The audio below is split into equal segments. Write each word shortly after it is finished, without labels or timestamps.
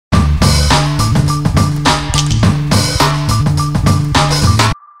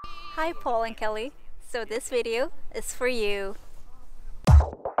Hi Paul and Kelly, so this video is for you.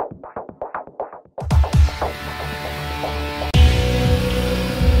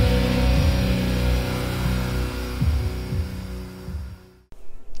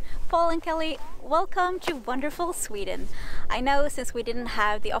 Paul and Kelly, welcome to wonderful Sweden. I know since we didn't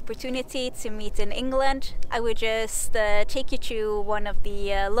have the opportunity to meet in England, I would just take you to one of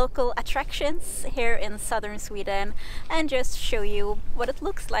the local attractions here in southern Sweden and just show you what it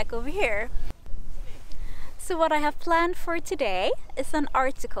looks like over here. So what I have planned for today is an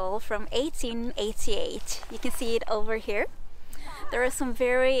article from 1888. You can see it over here. There are some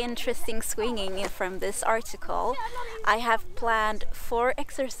very interesting swinging from this article. I have planned 4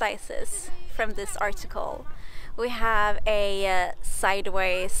 exercises from this article. We have a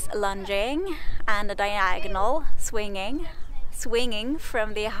sideways lunging and a diagonal swinging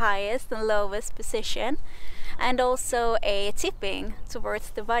from the highest and lowest position, and also a tipping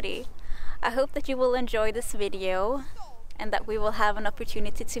towards the body. I hope that you will enjoy this video and that we will have an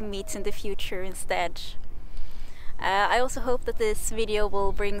opportunity to meet in the future instead. I also hope that this video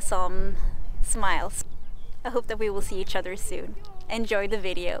will bring some smiles. I hope that we will see each other soon. Enjoy the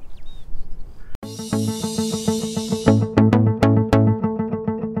video.